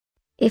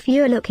If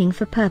you're looking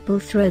for purple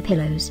throw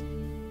pillows,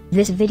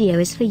 this video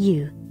is for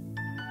you.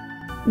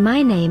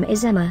 My name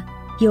is Emma,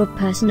 your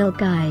personal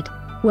guide.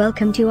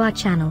 Welcome to our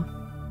channel.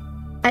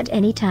 At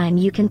any time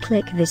you can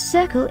click this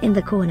circle in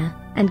the corner,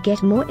 and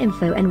get more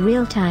info and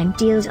real-time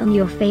deals on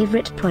your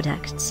favorite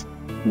products.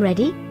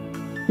 Ready?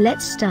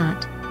 Let's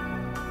start.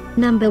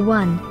 Number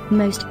 1,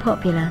 Most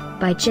Popular,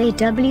 by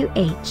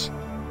JWH.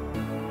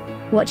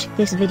 Watch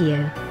this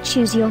video,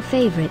 choose your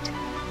favorite.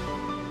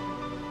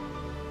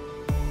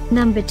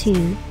 Number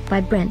 2,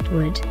 by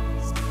Brentwood.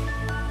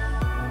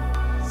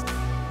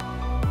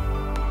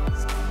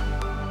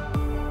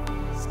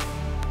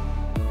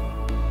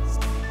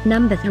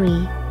 Number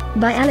 3,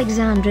 by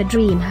Alexandra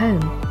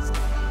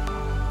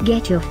DreamHome.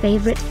 Get your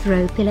favorite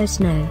throw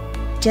pillows now.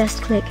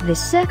 Just click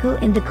this circle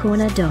in the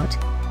corner dot.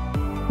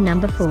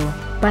 Number 4,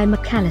 by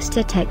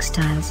McAlister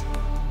Textiles.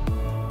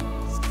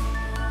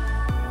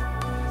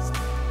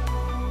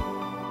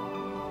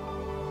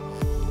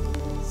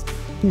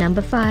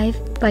 Number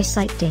 5, by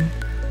Sykting.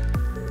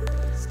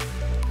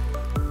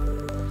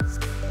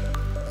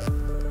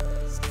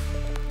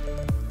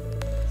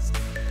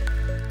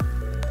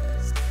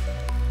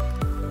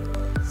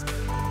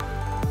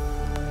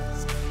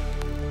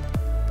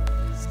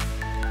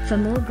 For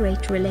more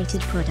great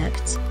related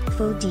products,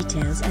 full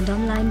details and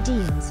online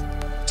deals,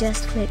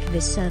 just click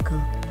this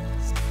circle.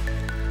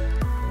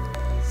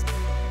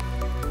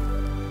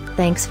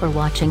 Thanks for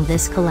watching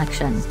this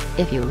collection.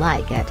 If you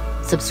like it,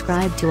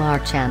 subscribe to our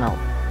channel.